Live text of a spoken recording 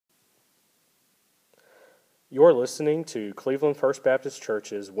You're listening to Cleveland First Baptist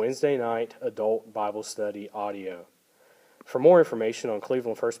Church's Wednesday night adult Bible study audio. For more information on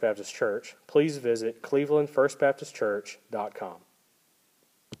Cleveland First Baptist Church, please visit clevelandfirstbaptistchurch.com.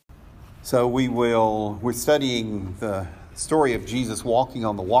 So we're studying the story of Jesus walking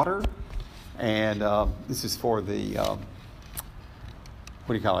on the water, and this is for the,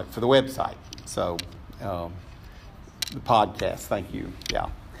 for the website. So the podcast, thank you, yeah.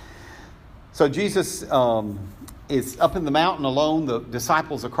 So Jesus is up in the mountain alone. The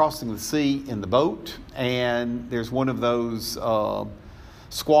disciples are crossing the sea in the boat, and there's one of those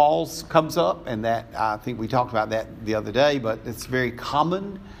squalls comes up, and that I think we talked about that the other day, but it's very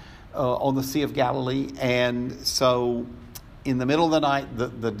common on the Sea of Galilee. And so in the middle of the night,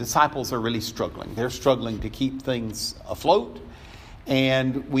 the disciples are really struggling. They're struggling to keep things afloat.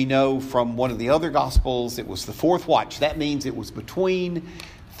 And we know from one of the other Gospels, it was the fourth watch. That means it was between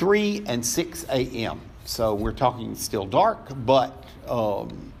 3 and 6 a.m. So we're talking still dark, but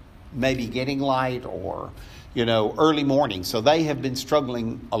maybe getting light or, early morning. So they have been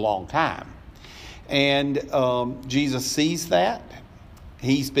struggling a long time. And Jesus sees that.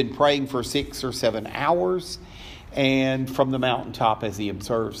 He's been praying for 6 or 7 hours. And from the mountaintop, as he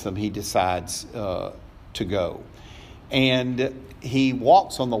observes them, he decides to go. And he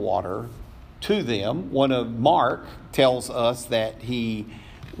walks on the water to them. One of Mark tells us that he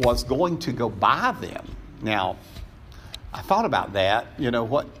was going to go by them. Now, I thought about that,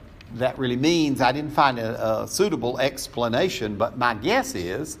 what that really means. I didn't find a suitable explanation, but my guess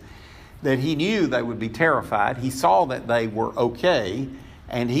is that he knew they would be terrified. He saw that they were okay,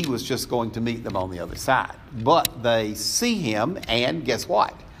 and he was just going to meet them on the other side. But they see him, and guess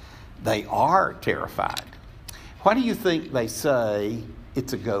what? They are terrified. Why do you think they say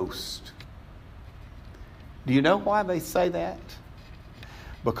it's a ghost? Do you know why they say that?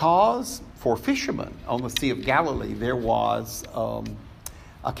 Because for fishermen on the Sea of Galilee, there was a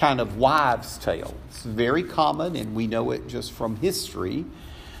kind of wives' tale. It's very common, and we know it just from history,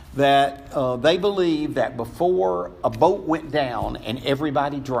 that they believed that before a boat went down and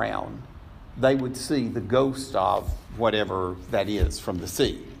everybody drowned, they would see the ghost of whatever that is from the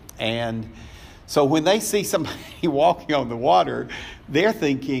sea. And so when they see somebody walking on the water, they're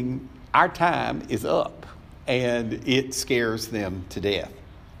thinking, our time is up, and it scares them to death.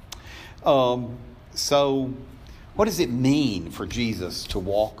 So what does it mean for Jesus to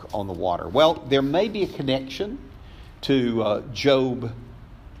walk on the water? Well, there may be a connection to Job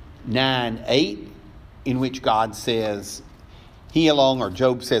 9:8, in which God says, He alone, or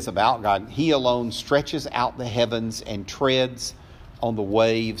Job says about God, He alone stretches out the heavens and treads on the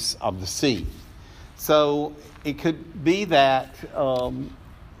waves of the sea. So it could be that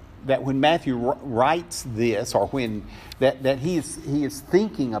that when Matthew writes this, or when that he is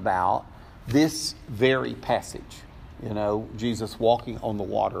thinking about this very passage, Jesus walking on the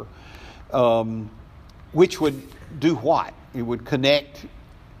water, which would do what? It would connect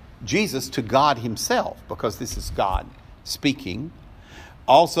Jesus to God himself, because this is God speaking.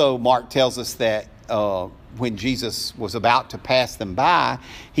 Also, Mark tells us that when Jesus was about to pass them by,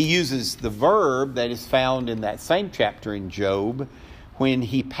 he uses the verb that is found in that same chapter in Job, when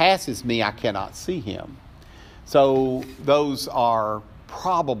he passes me, I cannot see him. So those are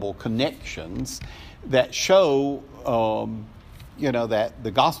probable connections that show, that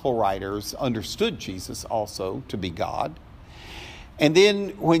the gospel writers understood Jesus also to be God. And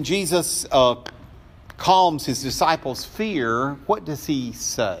then when Jesus calms his disciples' fear, what does he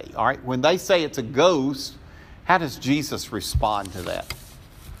say? All right, when they say it's a ghost, how does Jesus respond to that?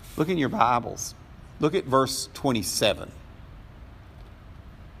 Look in your Bibles. Look at verse 27.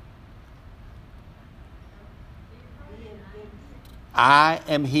 I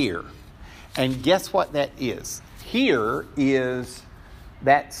am here. And guess what that is? Here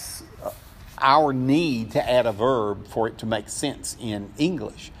that's our need to add a verb for it to make sense in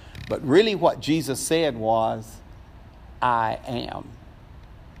English. But really what Jesus said was, I am.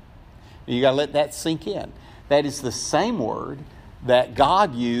 You got to let that sink in. That is the same word that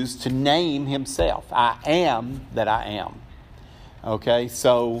God used to name himself. I am that I am. Okay,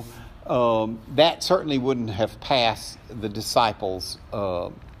 so that certainly wouldn't have passed the disciples'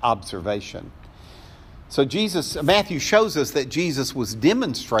 observation. So Matthew shows us that Jesus was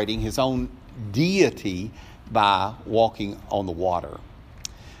demonstrating his own deity by walking on the water.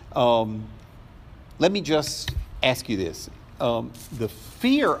 Let me just ask you this. The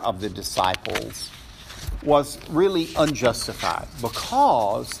fear of the disciples was really unjustified,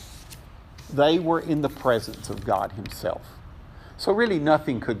 because they were in the presence of God himself. So really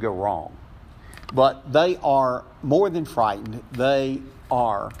nothing could go wrong. But they are more than frightened. They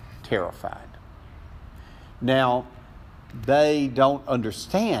are terrified. Now, they don't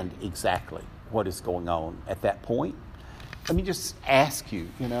understand exactly what is going on at that point. Let me just ask you,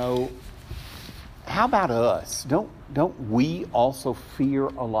 how about us? Don't we also fear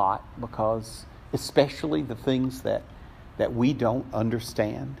a lot, because especially the things that we don't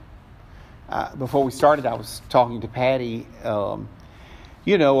understand? Before we started, I was talking to Patty, about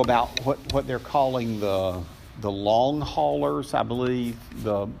what they're calling the long haulers, I believe,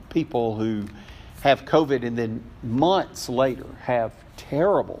 the people who have COVID and then months later have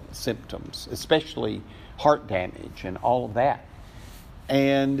terrible symptoms, especially heart damage and all of that.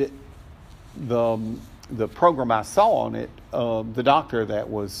 And the program I saw on it, the doctor that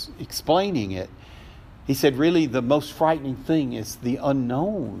was explaining it, he said, really the most frightening thing is the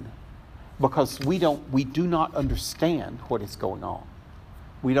unknown, because we do not understand what is going on.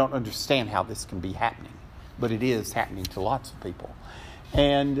 We don't understand how this can be happening, but it is happening to lots of people.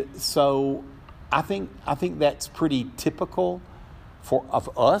 And so I think that's pretty typical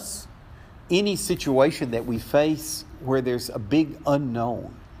of us. Any situation that we face where there's a big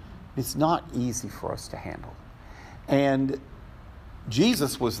unknown, it's not easy for us to handle. And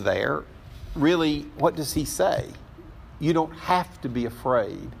Jesus was there. Really, what does he say? You don't have to be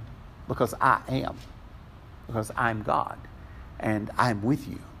afraid, because I am. Because I'm God. And I'm with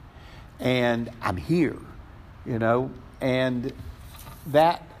you. And I'm here. And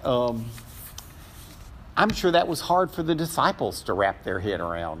that, I'm sure that was hard for the disciples to wrap their head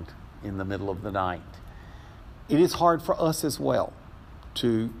around in the middle of the night. It is hard for us as well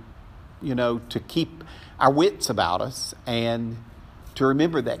to keep our wits about us and to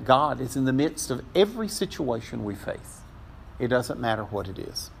remember that God is in the midst of every situation we face. It doesn't matter what it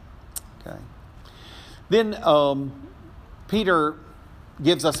is. Okay. Then Peter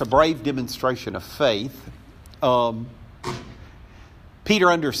gives us a brave demonstration of faith.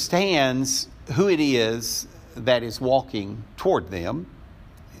 Peter understands who it is that is walking toward them.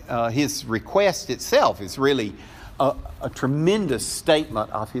 His request itself is really a tremendous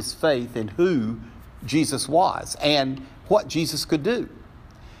statement of his faith in who Jesus was and what Jesus could do.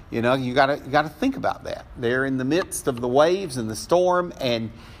 You got to think about that. They're in the midst of the waves and the storm,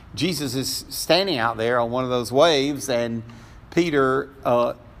 and Jesus is standing out there on one of those waves, and Peter,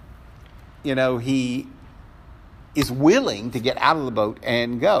 he is willing to get out of the boat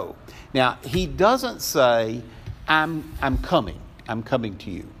and go. Now, he doesn't say, I'm coming to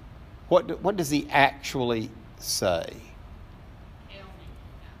you. What does he actually say?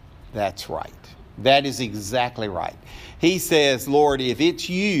 That's right. That is exactly right. He says, Lord, if it's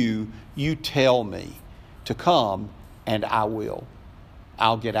you, you tell me to come, and I will.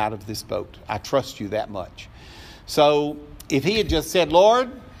 I'll get out of this boat. I trust you that much. So if he had just said,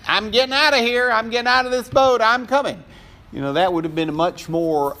 Lord, I'm getting out of here. I'm getting out of this boat. I'm coming. That would have been much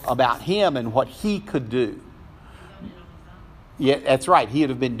more about him and what he could do. Yeah, that's right. He would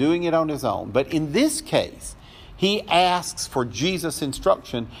have been doing it on his own. But in this case, he asks for Jesus'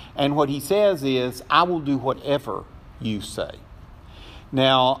 instruction, and what he says is, I will do whatever you say.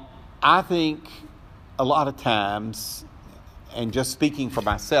 Now, I think a lot of times, and just speaking for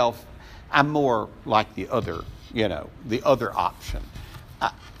myself, I'm more like the other option.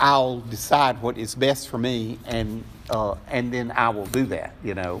 I'll decide what is best for me, and then I will do that,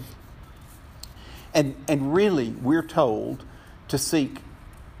 And really, we're told to seek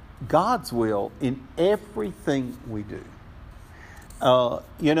God's will in everything we do.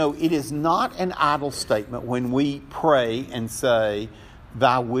 It is not an idle statement when we pray and say,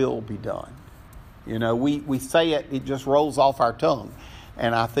 thy will be done. We say it just rolls off our tongue.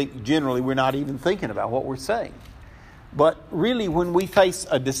 And I think generally we're not even thinking about what we're saying. But really, when we face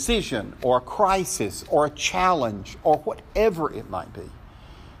a decision or a crisis or a challenge or whatever it might be,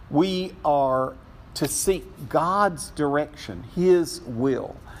 we are to seek God's direction, His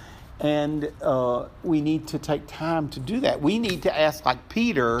will. And we need to take time to do that. We need to ask, like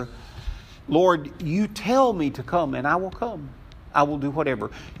Peter, Lord, you tell me to come, and I will come. I will do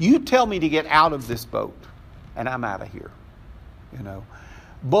whatever. You tell me to get out of this boat, and I'm out of here.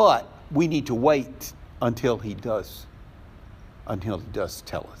 But we need to wait until He does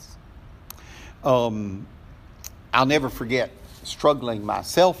tell us. I'll never forget struggling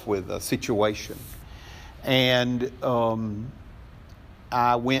myself with a situation. And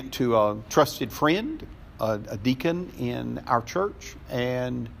I went to a trusted friend, a deacon in our church,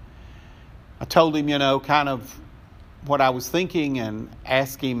 and I told him, kind of what I was thinking, and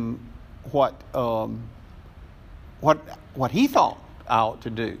asked him what he thought I ought to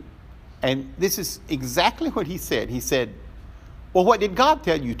do. And this is exactly what he said. He said, well, what did God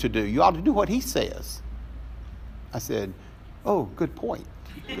tell you to do? You ought to do what He says. I said, oh, good point.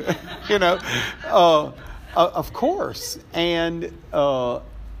 Of course. And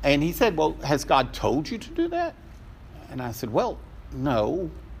he said, well, has God told you to do that? And I said, well, no,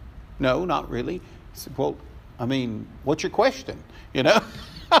 not really. He said, well, I mean, what's your question? And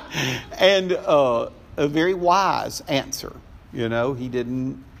a very wise answer. He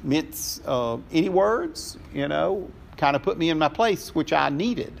didn't mince any words, kind of put me in my place, which I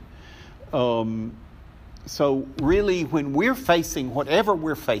needed. So really, when we're facing whatever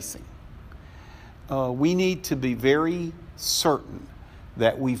we're facing, we need to be very certain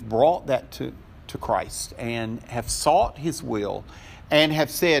that we've brought that to Christ and have sought His will and have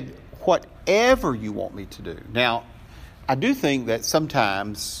said, whatever you want me to do. Now, I do think that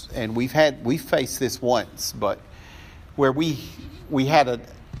sometimes, and we faced this once, but where we had a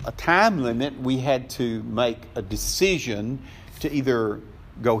time limit, we had to make a decision to either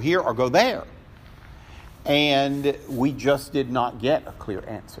go here or go there. And we just did not get a clear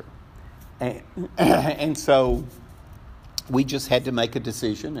answer. And so we just had to make a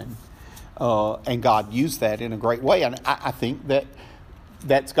decision, and God used that in a great way. And I think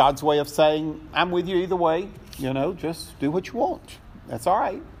that's God's way of saying, I'm with you either way. Just do what you want. That's all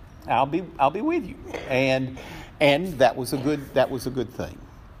right. I'll be with you. And that was a good thing.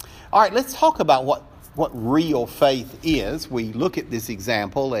 All right, let's talk about what real faith is. We look at this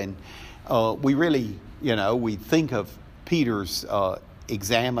example, and we really, we think of Peter's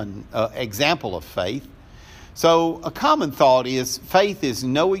example of faith. So a common thought is faith is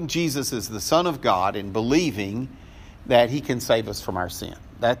knowing Jesus is the Son of God and believing that He can save us from our sin.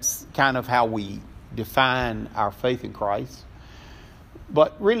 That's kind of how we define our faith in Christ.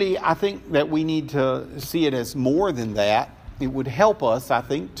 But really, I think that we need to see it as more than that. It would help us, I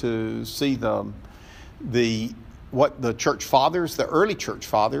think, to see what the church fathers, the early church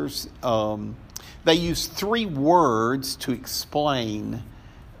fathers, they used 3 words to explain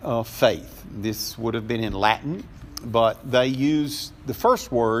faith. This would have been in Latin, but they used the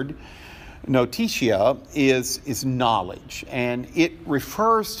first word, notitia, is knowledge, and it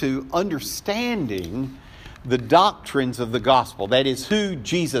refers to understanding the doctrines of the gospel. That is, who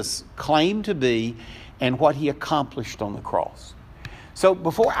Jesus claimed to be and what He accomplished on the cross. So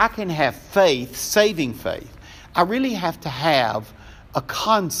before I can have faith, saving faith, I really have to have a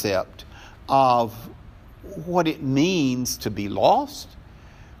concept of what it means to be lost,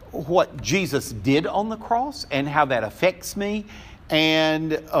 what Jesus did on the cross, and how that affects me,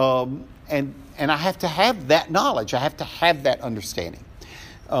 and I have to have that knowledge. I have to have that understanding.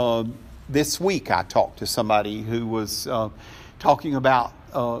 This week I talked to somebody who was talking about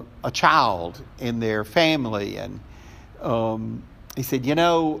a child in their family, and he said, he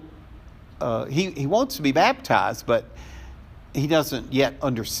wants to be baptized, but he doesn't yet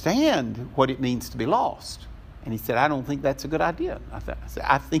understand what it means to be lost. And he said, I don't think that's a good idea. I said,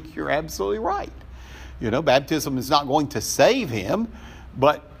 I think you're absolutely right. Baptism is not going to save him,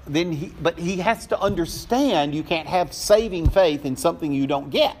 but he has to understand you can't have saving faith in something you don't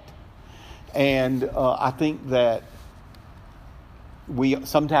get. And I think that we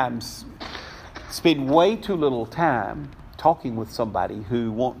sometimes spend way too little time talking with somebody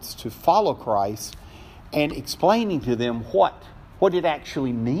who wants to follow Christ and explaining to them what it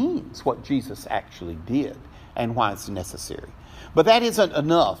actually means, what Jesus actually did, and why it's necessary. But that isn't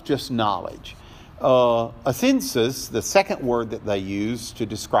enough, just knowledge. Assensus, the second word that they use to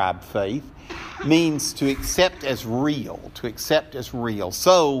describe faith, means to accept as real,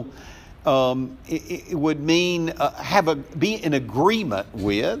 So it would mean be in agreement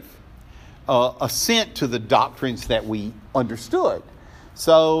with, assent to the doctrines that we understood.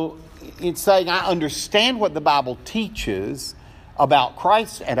 So it's saying I understand what the Bible teaches about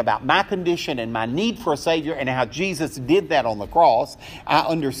Christ and about my condition and my need for a Savior and how Jesus did that on the cross. I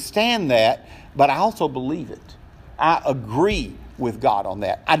understand that, but I also believe it. I agree with God on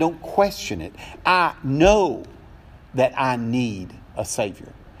that. I don't question it. I know that I need a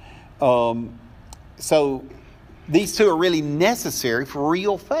Savior. So these two are really necessary for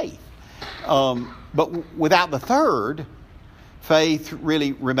real faith. But without the third, faith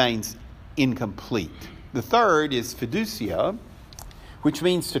really remains incomplete. The third is fiducia, which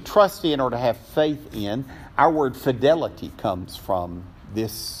means to trust in or to have faith in. Our word fidelity comes from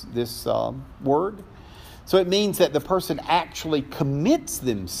this word. So it means that the person actually commits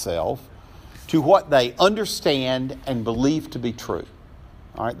themselves to what they understand and believe to be true.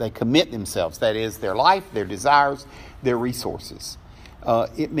 All right, they commit themselves. That is, their life, their desires, their resources.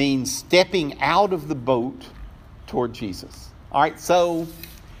 It means stepping out of the boat toward Jesus. All right, so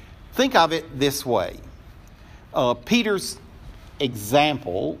think of it this way. Peter's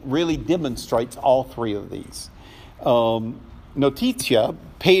example really demonstrates all three of these. notitia,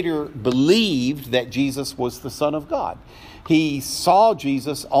 Peter believed that Jesus was the Son of God. He saw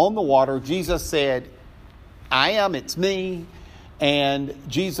Jesus on the water. Jesus said, I am, it's me. And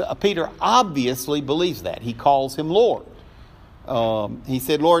Peter obviously believes that. He calls him Lord. He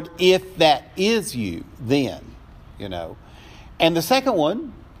said, Lord, if that is you, then, And the second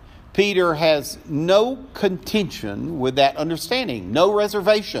one, Peter has no contention with that understanding, no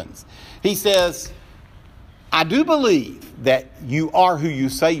reservations. He says, I do believe that you are who you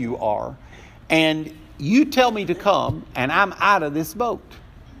say you are, and you tell me to come, and I'm out of this boat.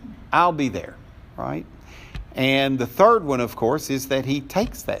 I'll be there, right? And the third one, of course, is that he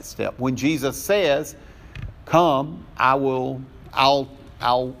takes that step. When Jesus says, come, I'll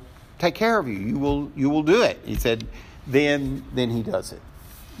take care of you. You will do it. He said, then he does it.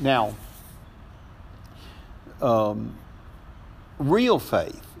 Now, real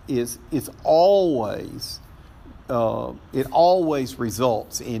faith is always it always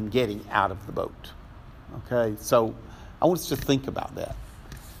results in getting out of the boat. Okay, so I want us to think about that.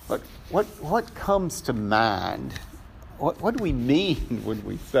 What comes to mind? What do we mean when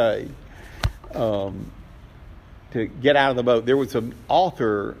we say to get out of the boat? There was an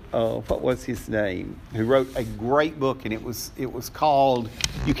author, what was his name, who wrote a great book, and it was called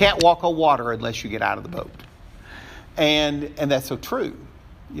 "You Can't Walk on Water Unless You Get Out of the Boat," and that's so true.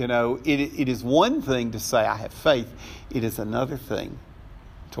 It is one thing to say I have faith; it is another thing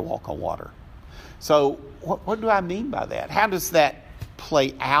to walk on water. So, what do I mean by that? How does that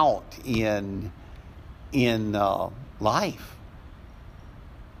play out in life?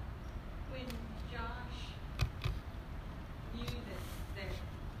 When Josh knew that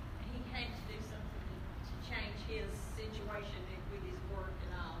he had to do something to change his situation with his work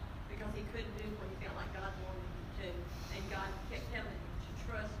and all, because he couldn't do what he felt like God wanted him to, and God kept telling him to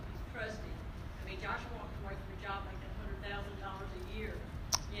trust him. I mean, Josh walked away from a job making $100,000 a year,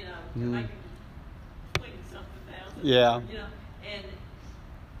 to make him 20-something thousand. Yeah. And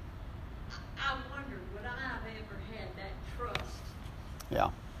I wonder, would I have ever had that trust? Yeah.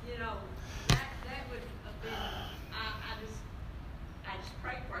 That would have been, I just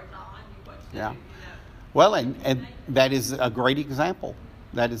prayed for it and all I knew what to Yeah. do, Well, and that is a great example.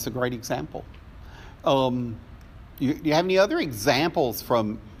 That is a great example. Do you have any other examples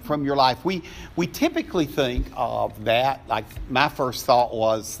from your life? We typically think of that, like my first thought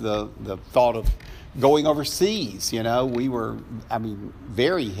was the thought of going overseas. We were,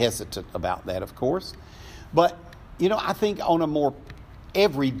 very hesitant about that, of course. But, I think on a more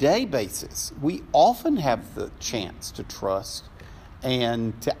everyday basis, we often have the chance to trust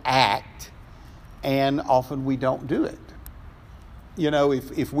and to act, and often we don't do it.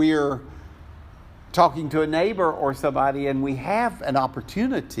 If we're talking to a neighbor or somebody and we have an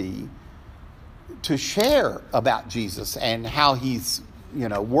opportunity to share about Jesus and how he's,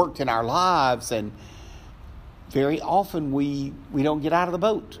 worked in our lives, and very often we don't get out of the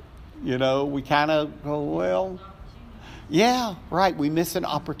boat. We kind of go, well, yeah, right. We miss an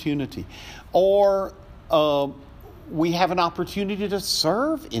opportunity. Or we have an opportunity to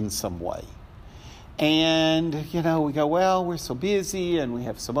serve in some way. And, we go, well, we're so busy and we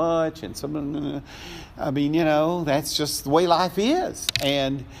have so much and that's just the way life is.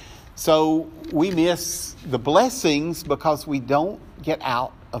 And so we miss the blessings because we don't get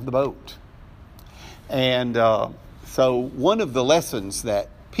out of the boat. And so one of the lessons that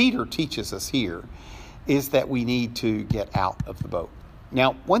Peter teaches us here is that we need to get out of the boat.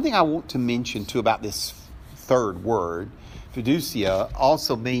 Now, one thing I want to mention too about this third word, fiducia,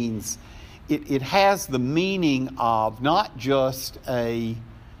 also means it has the meaning of not just a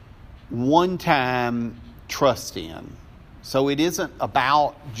one-time trust in. So it isn't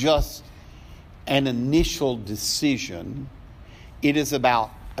about just an initial decision. It is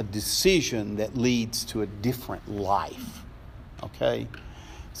about a decision that leads to a different life. Okay?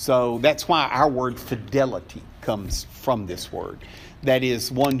 So that's why our word fidelity comes from this word. That is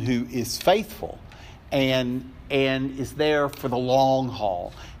one who is faithful and is there for the long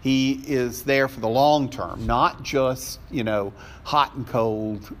haul. He is there for the long term, not just, hot and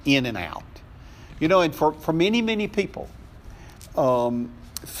cold, in and out. And for many, many people,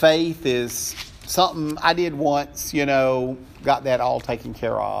 faith is something I did once, got that all taken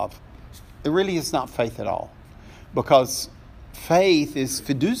care of. It really is not faith at all. Because faith is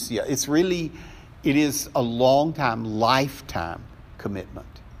fiducia. It is a long time, lifetime commitment.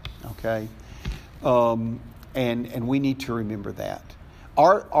 Okay? And we need to remember that.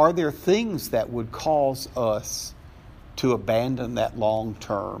 Are there things that would cause us to abandon that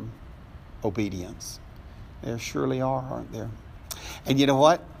long-term obedience? There surely are, aren't there? And you know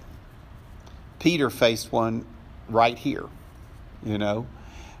what? Peter faced one right here. you know.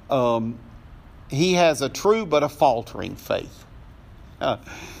 He has a true but a faltering faith.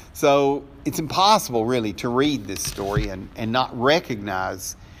 So it's impossible really to read this story and not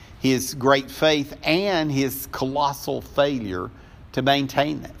recognize his great faith and his colossal failure to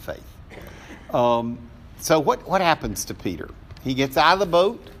maintain that faith. So what happens to Peter? He gets out of the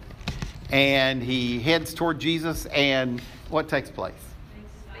boat and he heads toward Jesus, and what takes place?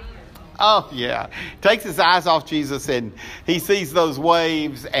 Oh, yeah. Takes his eyes off Jesus, and he sees those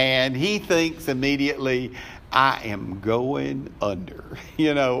waves, and he thinks immediately, I am going under.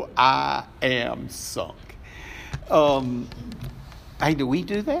 I am sunk. Hey, do we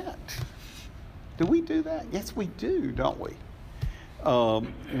do that? Do we do that? Yes, we do, don't we?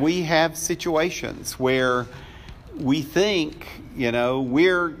 We have situations where we think,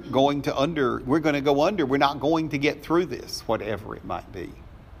 we're going to go under. We're not going to get through this, whatever it might be.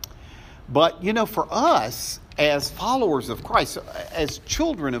 But, for us, as followers of Christ, as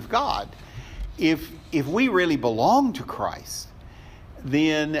children of God, if we really belong to Christ,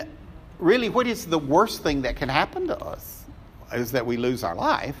 then really what is the worst thing that can happen to us? Is that we lose our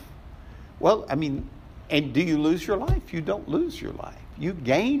life. Well, and do you lose your life? You don't lose your life. You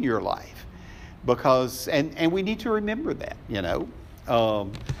gain your life. Because, and we need to remember that,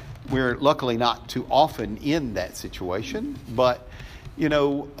 we're luckily not too often in that situation, but, in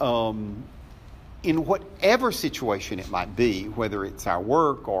whatever situation it might be, whether it's our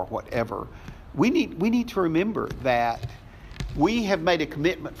work or whatever, we need to remember that we have made a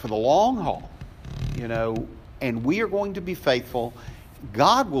commitment for the long haul, and we are going to be faithful.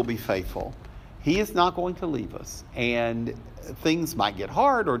 God will be faithful. He is not going to leave us. And things might get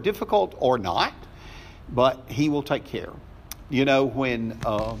hard or difficult or not, but He will take care. When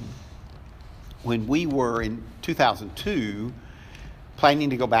we were in 2002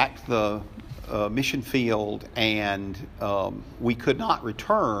 planning to go back to the mission field, and we could not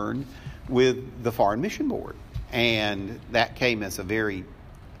return with the Foreign Mission Board. And that came as a very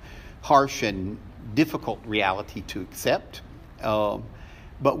harsh and difficult reality to accept.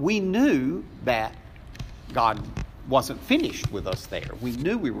 But we knew that God wasn't finished with us there. We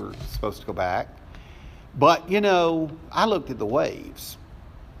knew we were supposed to go back. But, I looked at the waves.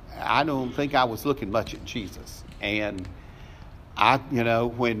 I don't think I was looking much at Jesus. And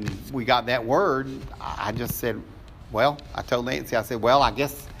when we got that word, I just said, I told Nancy, I said, I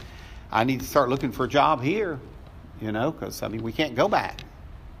guess I need to start looking for a job here, because, we can't go back.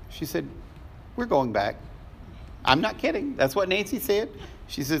 She said, we're going back. I'm not kidding. That's what Nancy said.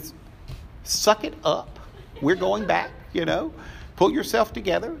 She says, suck it up. We're going back, pull yourself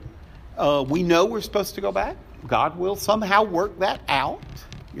together. We know we're supposed to go back. God will somehow work that out,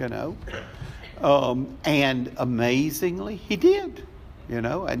 and amazingly, He did,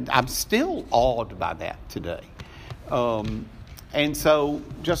 and I'm still awed by that today. And so,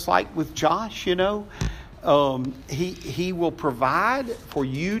 just like with Josh, He will provide for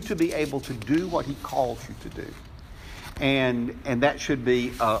you to be able to do what He calls you to do. And that should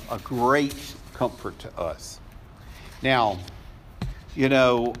be a great comfort to us. Now,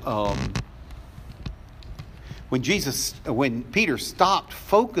 when Peter stopped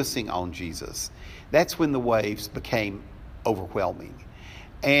focusing on Jesus, that's when the waves became overwhelming.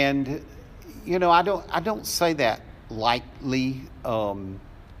 And, I don't say that lightly.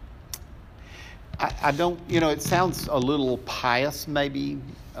 I don't, it sounds a little pious maybe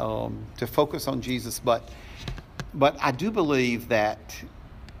to focus on Jesus, but I do believe that,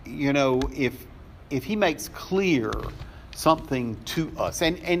 if He makes clear something to us,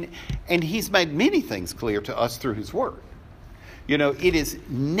 and He's made many things clear to us through His Word. It is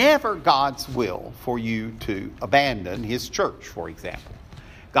never God's will for you to abandon His church, for example.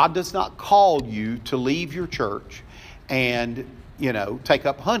 God does not call you to leave your church and, take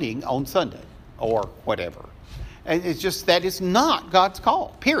up hunting on Sunday or whatever. And it's just, that is not God's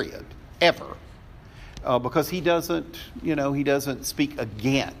call, period, ever. Because He doesn't, He doesn't speak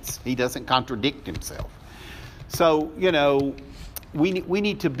against. He doesn't contradict Himself. So, we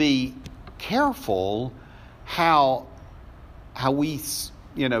need to be careful how we,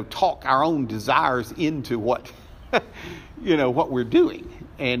 talk our own desires into what, what we're doing,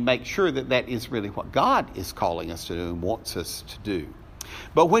 and make sure that that is really what God is calling us to do and wants us to do.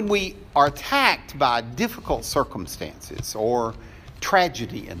 But when we are attacked by difficult circumstances or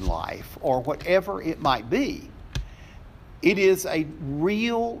tragedy in life or whatever it might be, it is a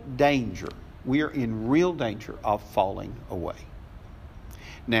real danger. We are in real danger of falling away.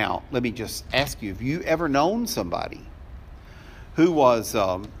 Now, let me just ask you, have you ever known somebody who was,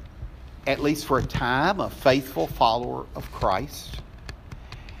 at least for a time, a faithful follower of Christ,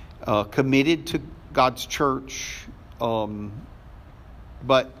 committed to God's church,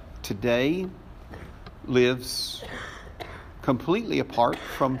 but today lives completely apart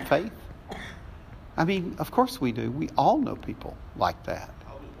from faith? I mean, of course we do. We all know people like that.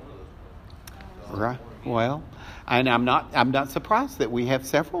 Right? Well, and I'm not surprised that we have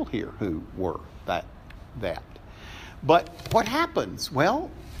several here who were that. But what happens?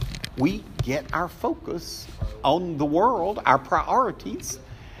 Well, we get our focus on the world. Our priorities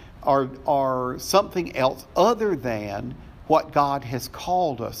are something else other than what God has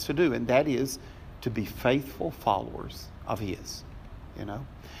called us to do, and that is to be faithful followers of His.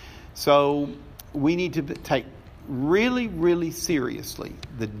 So we need to take really, really seriously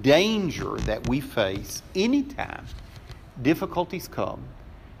the danger that we face anytime difficulties come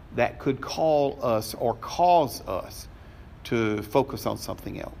that could call us or cause us to focus on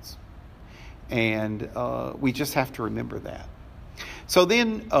something else. And we just have to remember that. So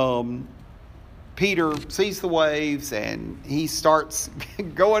then Peter sees the waves and he starts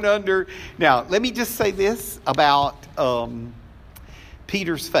going under. Now, let me just say this about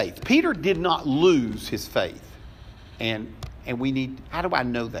Peter's faith. Peter did not lose his faith. And how do I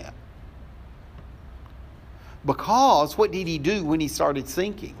know that? Because what did he do when he started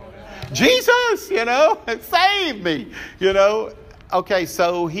sinking? Jesus, save me, Okay,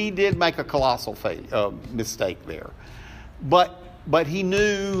 so he did make a colossal mistake there. But he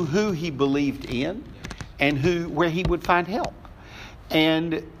knew who he believed in and where he would find help.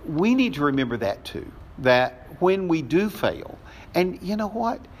 And we need to remember that too, that when we do fail, and you know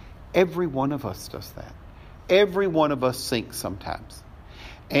what? Every one of us does that. Every one of us sinks sometimes.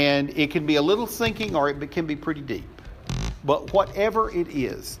 And it can be a little sinking or it can be pretty deep. But whatever it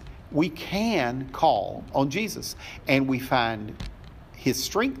is, we can call on Jesus and we find His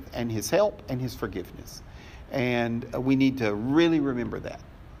strength and His help and His forgiveness. And we need to really remember that.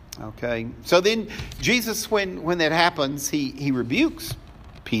 Okay? So then Jesus, when that happens, he rebukes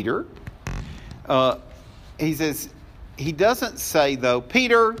Peter. He says, he doesn't say though,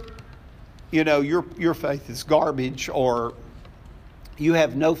 Peter, your faith is garbage, or you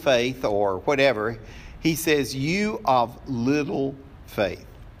have no faith, or whatever. He says, you of little faith.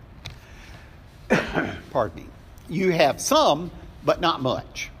 Pardon me. You have some, but not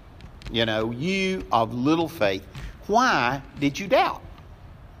much. You of little faith. Why did you doubt?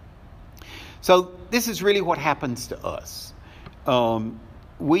 So this is really what happens to us.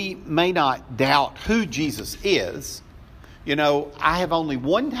 We may not doubt who Jesus is. I have only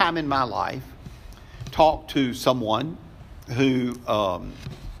one time in my life talked to someone who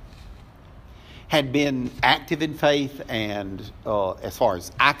had been active in faith and, as far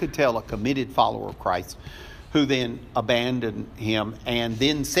as I could tell, a committed follower of Christ, who then abandoned Him and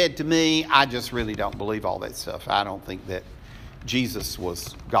then said to me, I just really don't believe all that stuff. I don't think that Jesus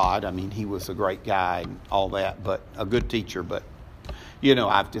was God. I mean, He was a great guy and all that, but a good teacher. But,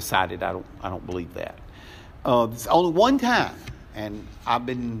 I've decided I don't believe that. It's only one time, and I've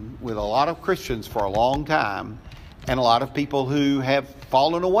been with a lot of Christians for a long time, and a lot of people who have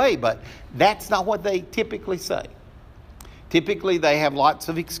fallen away, but that's not what they typically say. Typically, they have lots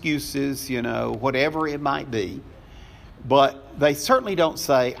of excuses, whatever it might be, but they certainly don't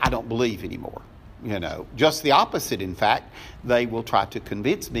say, I don't believe anymore. Just the opposite. In fact, they will try to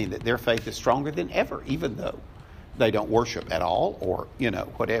convince me that their faith is stronger than ever, even though they don't worship at all, or,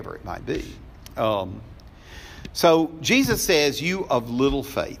 whatever it might be. So Jesus says, you of little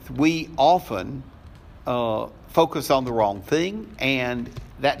faith. We often focus on the wrong thing, and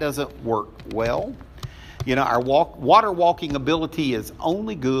that doesn't work well. Our water walking ability is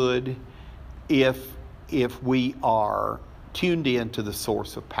only good if we are tuned in to the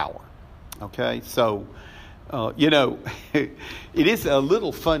source of power. Okay, so it is a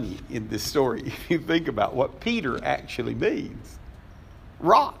little funny in this story if you think about what Peter actually means.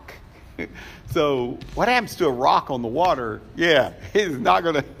 Rock. So what happens to a rock on the water? Yeah, it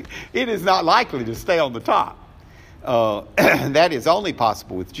is not likely to stay on the top. That is only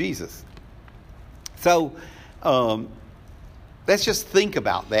possible with Jesus. So let's just think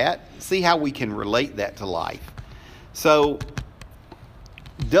about that. See how we can relate that to life. So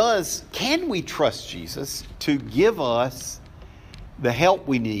can we trust Jesus to give us the help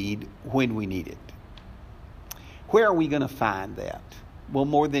we need when we need it? Where are we going to find that? Well,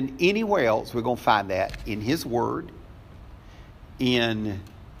 more than anywhere else, we're going to find that in His Word, in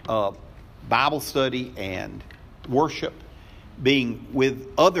Bible study and worship, being with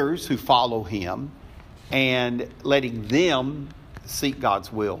others who follow Him, and letting them seek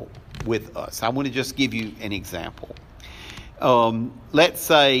God's will with us. I want to just give you an example. Let's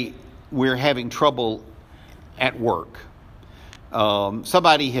say we're having trouble at work.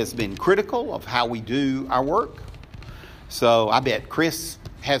 Somebody has been critical of how we do our work. So I bet Chris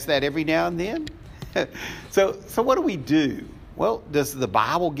has that every now and then. So what do we do? Well, does the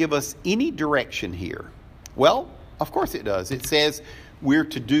Bible give us any direction here? Well, of course it does. It says we're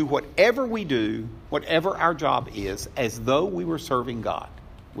to do whatever we do, whatever our job is, as though we were serving God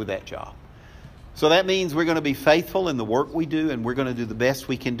with that job. So that means we're going to be faithful in the work we do, and we're going to do the best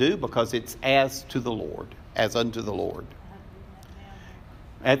we can do because it's as to the Lord, as unto the Lord.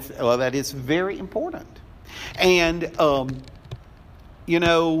 That is very important. And,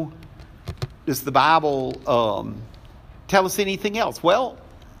 does the Bible tell us anything else? Well,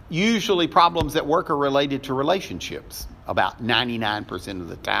 usually problems at work are related to relationships about 99% of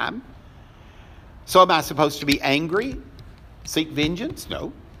the time. So am I supposed to be angry? Seek vengeance?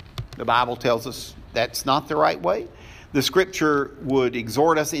 No. The Bible tells us that's not the right way. The Scripture would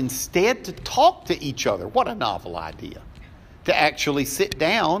exhort us instead to talk to each other. What a novel idea. To actually sit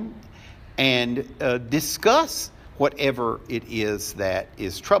down and discuss whatever it is that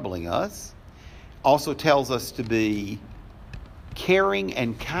is troubling us. Also tells us to be caring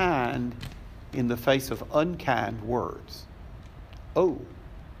and kind in the face of unkind words. Oh.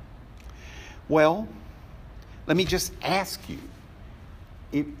 Well, let me just ask you.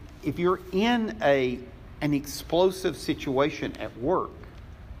 If you're in an explosive situation at work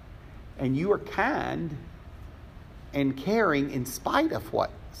and you are kind and caring in spite of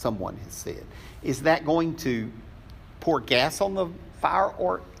what someone has said, is that going to pour gas on the fire?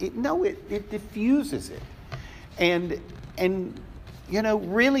 Or it diffuses it. And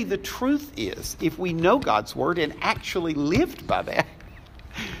really the truth is, if we know God's word and actually lived by that,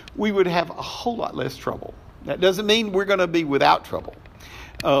 we would have a whole lot less trouble. That doesn't mean we're going to be without trouble.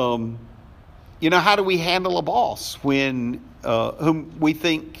 How do we handle a boss when whom we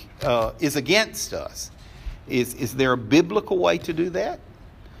think is against us? Is there a biblical way to do that?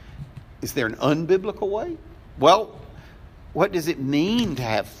 Is there an unbiblical way? Well, what does it mean to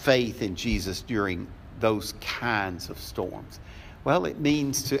have faith in Jesus during those kinds of storms? Well, it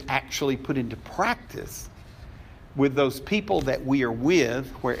means to actually put into practice with those people that we are with,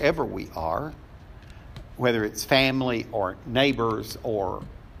 wherever we are, whether it's family or neighbors or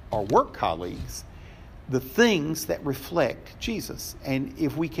work colleagues, the things that reflect Jesus. And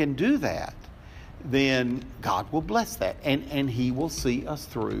if we can do that, then God will bless that and He will see us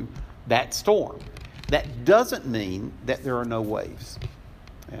through that storm. That doesn't mean that there are no waves.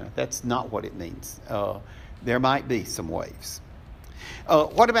 That's not what it means. There might be some waves.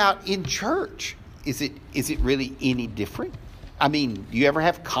 What about in church? Is it really any different? I mean, do you ever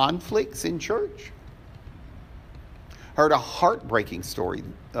have conflicts in church? Heard a heartbreaking story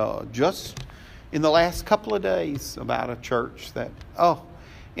just in the last couple of days about a church that,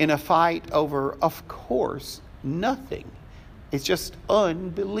 in a fight over, of course, nothing. It's just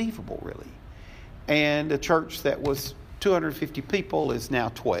unbelievable, really. And a church that was 250 people is now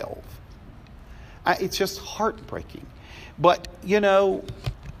 12. It's just heartbreaking. But,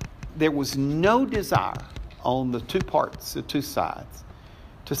 there was no desire on the two sides,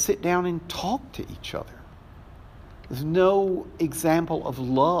 to sit down and talk to each other. There's no example of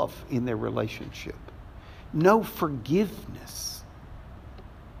love in their relationship. No forgiveness.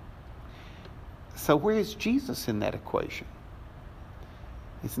 So where is Jesus in that equation?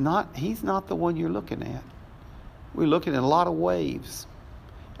 He's not the one you're looking at. We're looking at a lot of waves,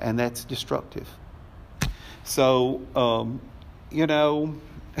 and that's destructive. So,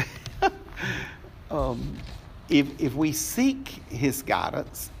 if we seek His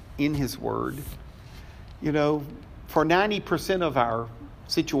guidance in His Word, for 90% of our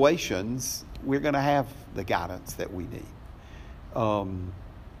situations, we're going to have the guidance that we need.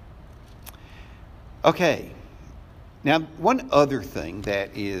 Okay. Now, one other thing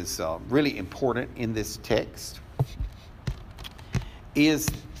that is really important in this text is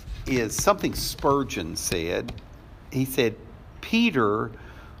something Spurgeon said. He said, Peter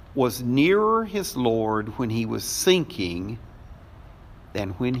was nearer his Lord when he was sinking than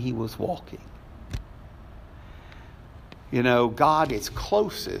when he was walking. God is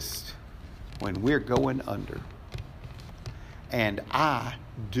closest when we're going under. And I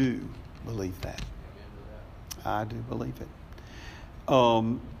do believe that. I do believe it.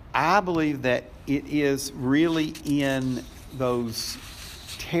 I believe that it is really in those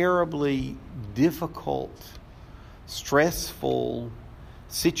terribly difficult, stressful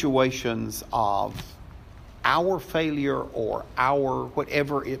situations of our failure or our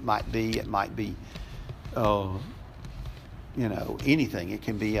whatever it might be. It might be, anything. It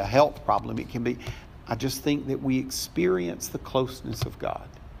can be a health problem. It can be. I just think that we experience the closeness of God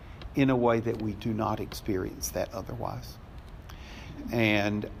in a way that we do not experience that otherwise.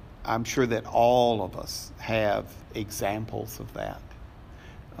 And I'm sure that all of us have examples of that.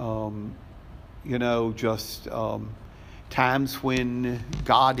 Just times when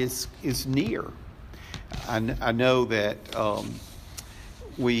God is near. I know that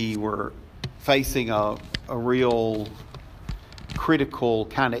we were facing a real critical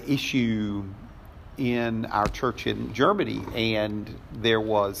kind of issue in our church in Germany, and there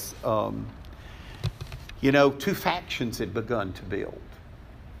was, two factions had begun to build.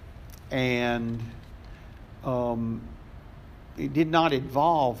 And it did not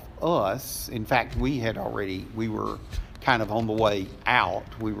involve us. In fact, we were kind of on the way out.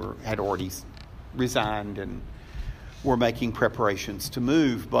 Had already resigned and were making preparations to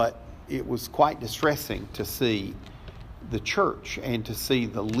move. But it was quite distressing to see the church and to see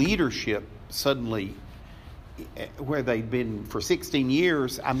the leadership suddenly, where they'd been for 16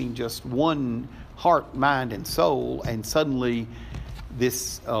 years, just one heart, mind, and soul, and suddenly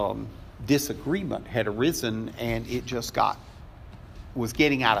this disagreement had arisen, and it just was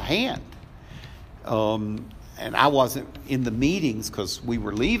getting out of hand. And I wasn't in the meetings because we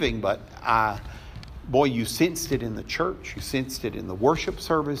were leaving, but you sensed it in the church. You sensed it in the worship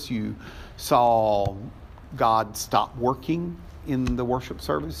service. You saw God stop working in the worship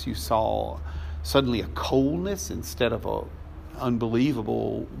service. You saw suddenly a coldness instead of a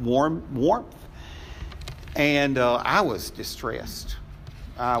unbelievable warmth. And I was distressed.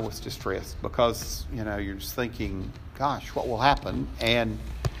 Because, you're just thinking, gosh, what will happen? And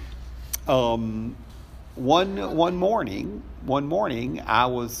one morning I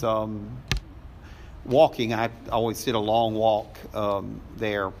was walking. I always did a long walk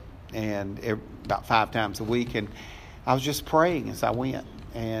there, and about 5 times a week. And I was just praying as I went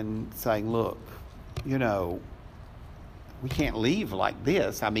and saying, look, we can't leave like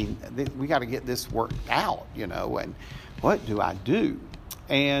this. We got to get this worked out, and what do I do?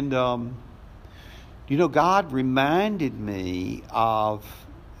 And, God reminded me of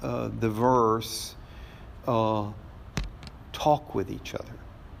the verse, talk with each other.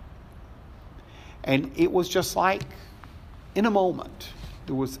 And it was just like in a moment,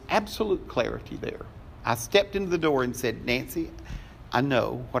 there was absolute clarity there. I stepped into the door and said, Nancy, I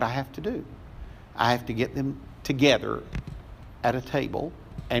know what I have to do. I have to get them together at a table,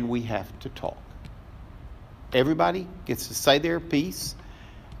 and we have to talk. Everybody gets to say their piece,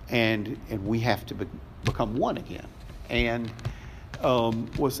 and we have to become one again. And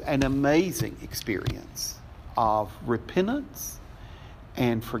was an amazing experience of repentance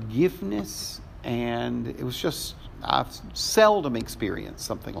and forgiveness, and it was just, I've seldom experienced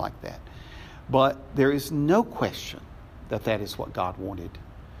something like that. But there is no question that is what God wanted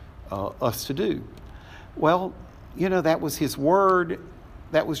us to do. Well, that was His Word.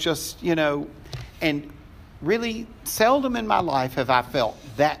 That was just, and really seldom in my life have I felt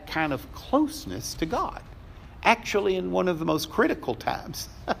that kind of closeness to God. Actually, in one of the most critical times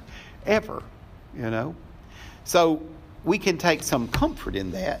ever, So we can take some comfort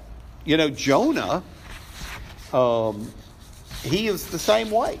in that. Jonah, he is the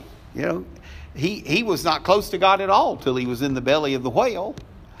same way. He was not close to God at all till he was in the belly of the whale.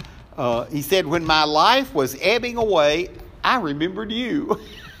 He said, when my life was ebbing away, I remembered you.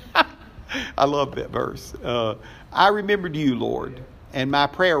 I love that verse. I remembered you, Lord, and my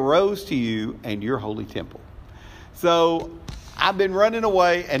prayer rose to you and your holy temple. So I've been running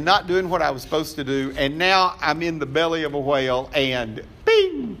away and not doing what I was supposed to do, and now I'm in the belly of a whale, and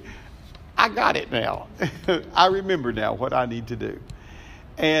bing, I got it now. I remember now what I need to do.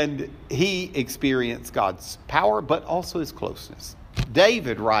 And he experienced God's power, but also His closeness.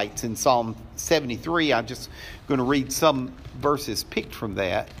 David writes in Psalm 73, I'm just going to read some verses picked from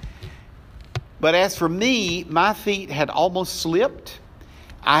that. But as for me, my feet had almost slipped.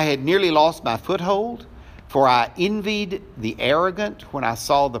 I had nearly lost my foothold, for I envied the arrogant when I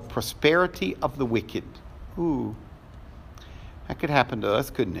saw the prosperity of the wicked. Ooh, that could happen to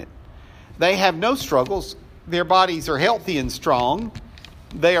us, couldn't it? They have no struggles. Their bodies are healthy and strong.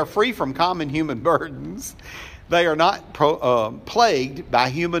 They are free from common human burdens. They are not plagued by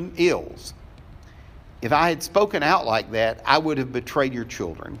human ills. If I had spoken out like that, I would have betrayed your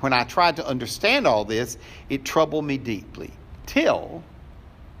children. When I tried to understand all this, it troubled me deeply, till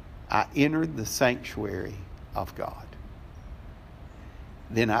I entered the sanctuary of God.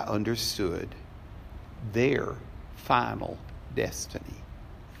 Then I understood their final destiny.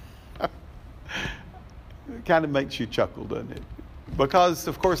 It kind of makes you chuckle, doesn't it? Because,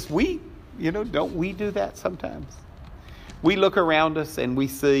 of course, don't we do that sometimes? We look around us and we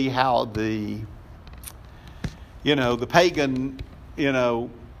see how the pagan,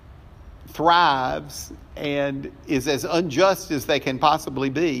 thrives and is as unjust as they can possibly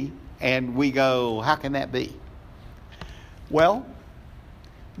be, and we go, how can that be? Well,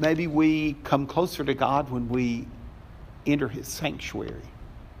 maybe we come closer to God when we enter His sanctuary.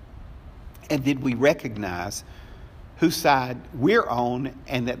 And then we recognize whose side we're on,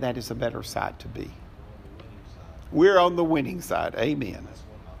 and that is a better side to be. We're on the winning side. Amen.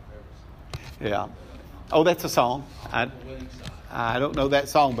 Yeah. Oh, that's a song. I don't know that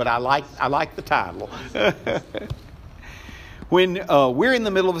song, but I like the title. When we're in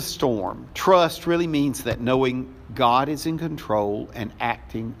the middle of a storm, trust really means that knowing God is in control and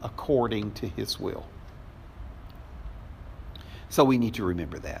acting according to His will. So we need to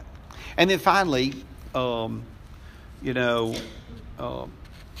remember that. And then finally,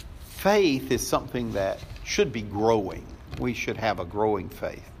 faith is something that should be growing. We should have a growing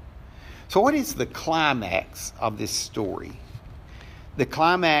faith. So what is the climax of this story? The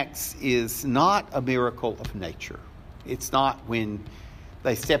climax is not a miracle of nature. It's not when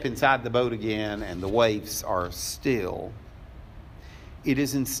they step inside the boat again and the waves are still. It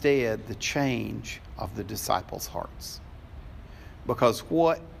is instead the change of the disciples' hearts. Because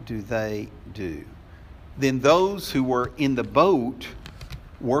what do they do? Then those who were in the boat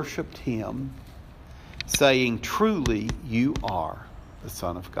worshiped Him, saying, truly, you are the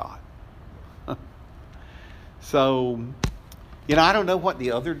Son of God. So, I don't know what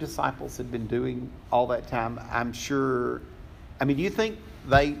the other disciples had been doing all that time. I'm sure, do you think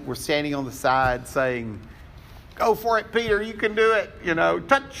they were standing on the side saying, go for it, Peter, you can do it,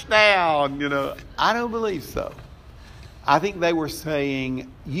 touchdown, I don't believe so. I think they were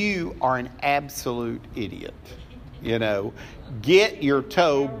saying, you are an absolute idiot, get your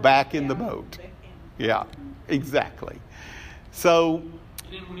toe back in the boat. Yeah, exactly. So, and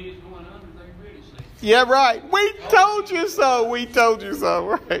then when he was going under, they really said, yeah, right. We told you so. We told you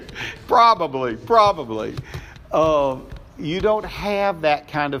so. Right. Probably. You don't have that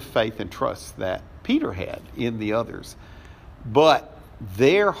kind of faith and trust that Peter had in the others. But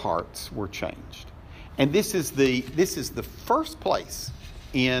their hearts were changed. And this is the first place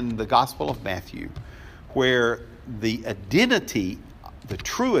in the Gospel of Matthew where the identity, the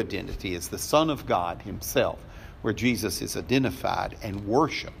true identity, is the Son of God Himself, where Jesus is identified and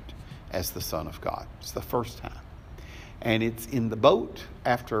worshipped as the Son of God. It's the first time. And it's in the boat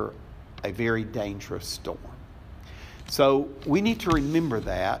after a very dangerous storm. So we need to remember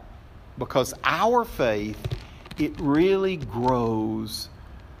that, because our faith, it really grows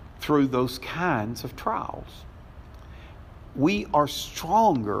through those kinds of trials. We are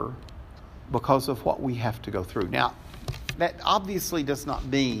stronger because of what we have to go through. Now, that obviously does not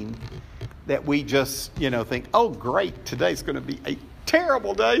mean that we just, think, oh, great, today's going to be a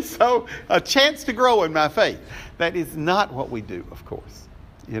terrible day, so a chance to grow in my faith. That is not what we do, of course.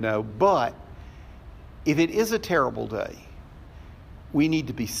 But if it is a terrible day, we need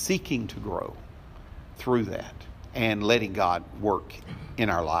to be seeking to grow through that and letting God work in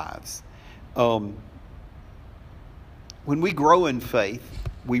our lives. When we grow in faith,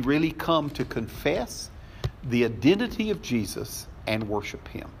 we really come to confess the identity of Jesus and worship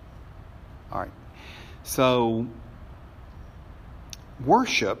Him. All right. So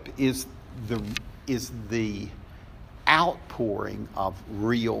worship is the outpouring of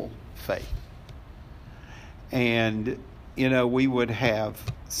real faith. And we would have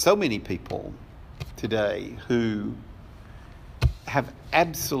so many people today who have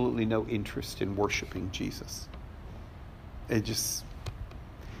absolutely no interest in worshiping Jesus. It's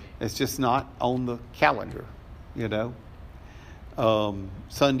just not on the calendar,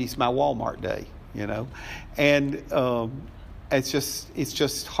 Sunday's my Walmart day, and it's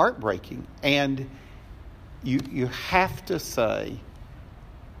just heartbreaking. And you have to say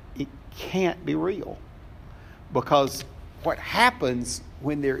it can't be real, because what happens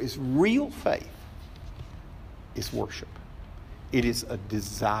when there is real faith is worship. It is a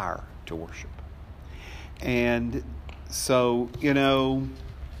desire to worship. And so,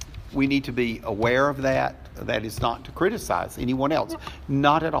 we need to be aware of that. That is not to criticize anyone else.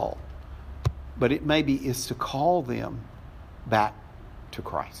 Not at all. But it maybe is to call them back to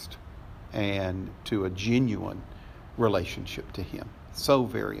Christ and to a genuine relationship to Him. So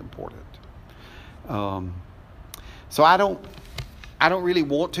very important. So I don't really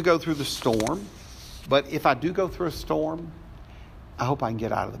want to go through the storm, but if I do go through a storm, I hope I can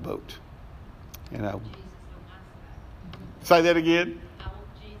get out of the boat. Say that again.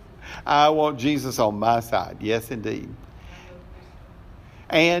 I want Jesus on my side. Yes, indeed.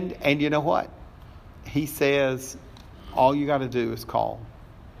 And you know what? He says, all you got to do is call.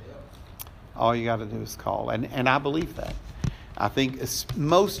 All you got to do is call. And I believe that. I think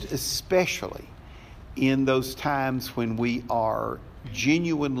most especially in those times when we are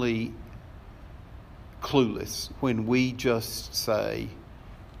genuinely clueless, when we just say,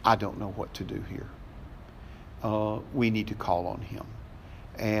 I don't know what to do here. We need to call on him.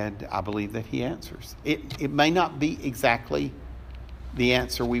 And I believe that he answers. It may not be exactly the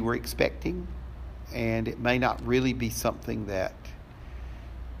answer we were expecting, and it may not really be something that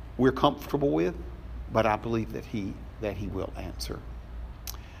we're comfortable with, but I believe that he will answer.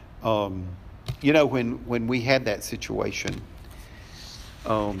 When we had that situation,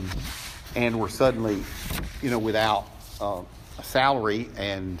 and we're suddenly, without a salary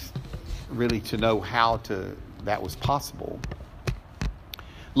and really to know how that was possible.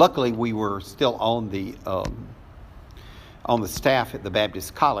 Luckily, we were still on the staff at the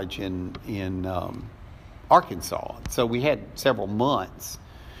Baptist College in Arkansas, so we had several months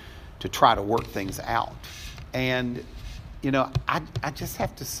to try to work things out. And I just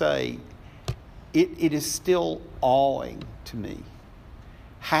have to say, it is still awing to me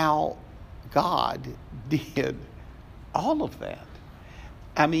how God did all of that.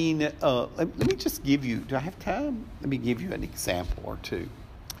 I mean, let me just give you, do I have time? Let me give you an example or two.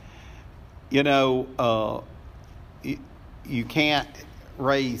 You can't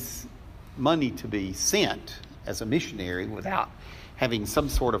raise money to be sent as a missionary without having some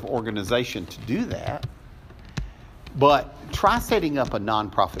sort of organization to do that. But try setting up a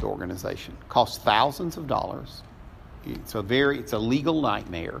nonprofit organization. It costs thousands of dollars. It's a legal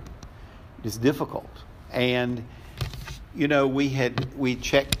nightmare. It's difficult. And we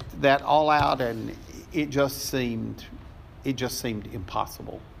checked that all out, and it just seemed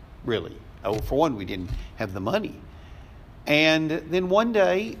impossible, really. Oh, for one, we didn't have the money. And then one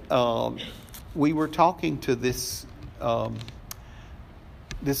day, we were talking to this other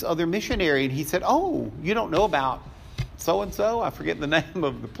missionary, and he said, "Oh, you don't know about so-and-so?" I forget the name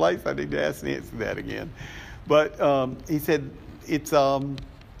of the place. I need to ask Nancy that again. But he said, it's a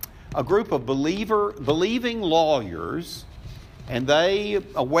group of believing lawyers, and they,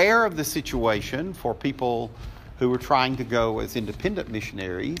 aware of the situation for people who were trying to go as independent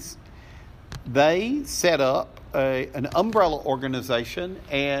missionaries, they set up an umbrella organization,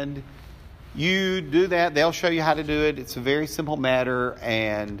 and you do that. They'll show you how to do it. It's a very simple matter,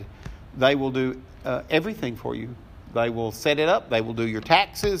 and they will do everything for you. They will set it up. They will do your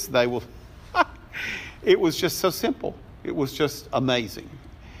taxes. They will. It was just so simple. It was just amazing.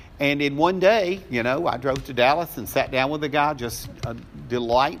 And in one day, I drove to Dallas and sat down with a guy, just a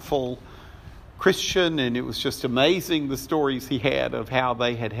delightful Christian, and it was just amazing the stories he had of how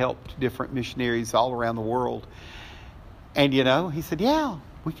they had helped different missionaries all around the world. And, he said, "Yeah,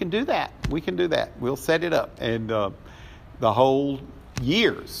 we can do that. We can do that. We'll set it up." And the whole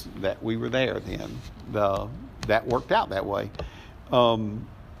years that we were there then, that worked out that way.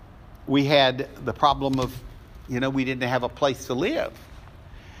 We had the problem of, we didn't have a place to live.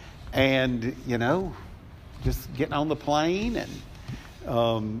 And, just getting on the plane.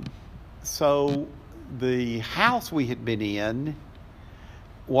 And so the house we had been in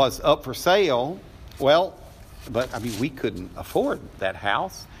was up for sale. Well, but we couldn't afford that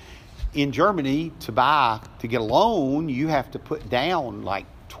house. In Germany, to get a loan, you have to put down like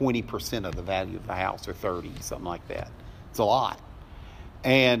 20% of the value of the house, or 30, something like that. It's a lot.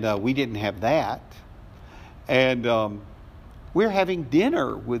 And we didn't have that. And we're having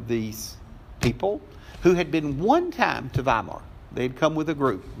dinner with these people who had been one time to Weimar. They'd come with a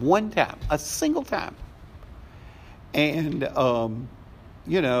group one time, a single time. And,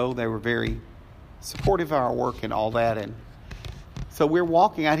 they were very supportive of our work and all that. And so we're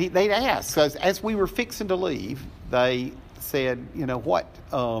walking out. They'd asked, as we were fixing to leave, they said, what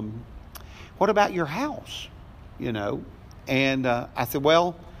about your house? And I said,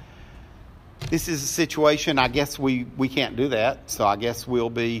 well, this is a situation, I guess we can't do that. So I guess we'll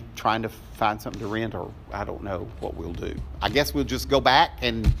be trying to find something to rent, or I don't know what we'll do. I guess we'll just go back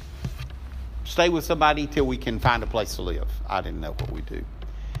and stay with somebody till we can find a place to live. I didn't know what we'd do.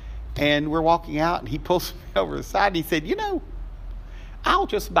 And we're walking out, and he pulls me over the side, and he said, I'll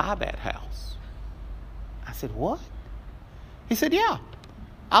just buy that house. I said, what? He said, yeah,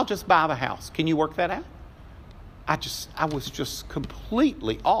 I'll just buy the house. Can you work that out? I was just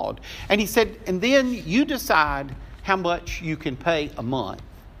completely awed. And he said, and then you decide how much you can pay a month,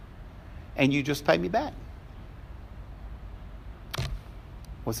 and you just pay me back.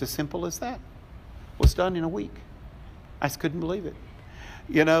 Was as simple as that. Was done in a week. I just couldn't believe it.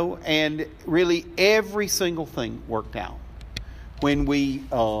 And really every single thing worked out. When we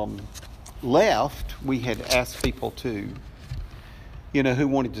left, we had asked people to, who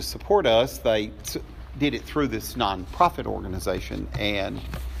wanted to support us. did it through this nonprofit organization, and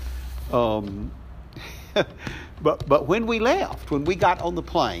but when we left, when we got on the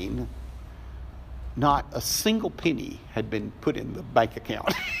plane, not a single penny had been put in the bank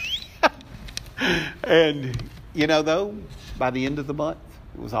account. And, though, by the end of the month,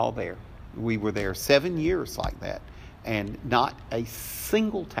 it was all there. We were there 7 years like that, and not a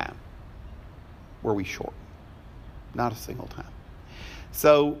single time were we short. Not a single time.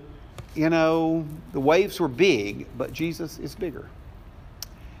 So, the waves were big, but Jesus is bigger.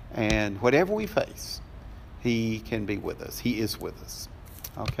 And whatever we face, He can be with us. He is with us.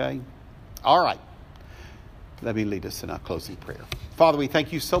 Okay? All right. Let me lead us in our closing prayer. Father, we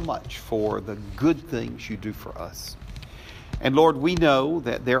thank you so much for the good things you do for us. And Lord, we know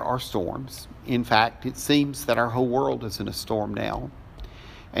that there are storms. In fact, it seems that our whole world is in a storm now.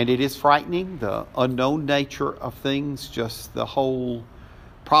 And it is frightening, the unknown nature of things, just the whole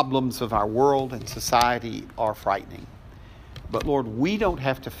problems of our world and society are frightening. But Lord, we don't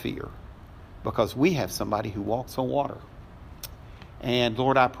have to fear because we have somebody who walks on water. And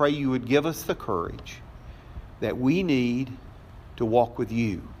Lord, I pray you would give us the courage that we need to walk with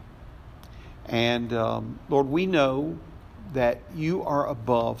you. And Lord, we know that you are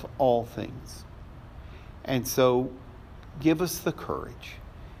above all things. And so give us the courage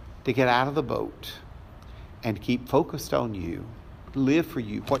to get out of the boat and keep focused on you, live for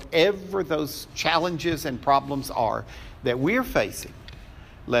you, whatever those challenges and problems are that we're facing.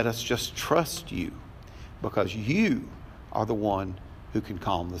 Let us just trust you because you are the one who can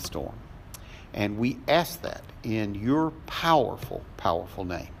calm the storm. And we ask that in your powerful, powerful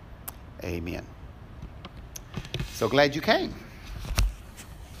name. Amen. So glad you came.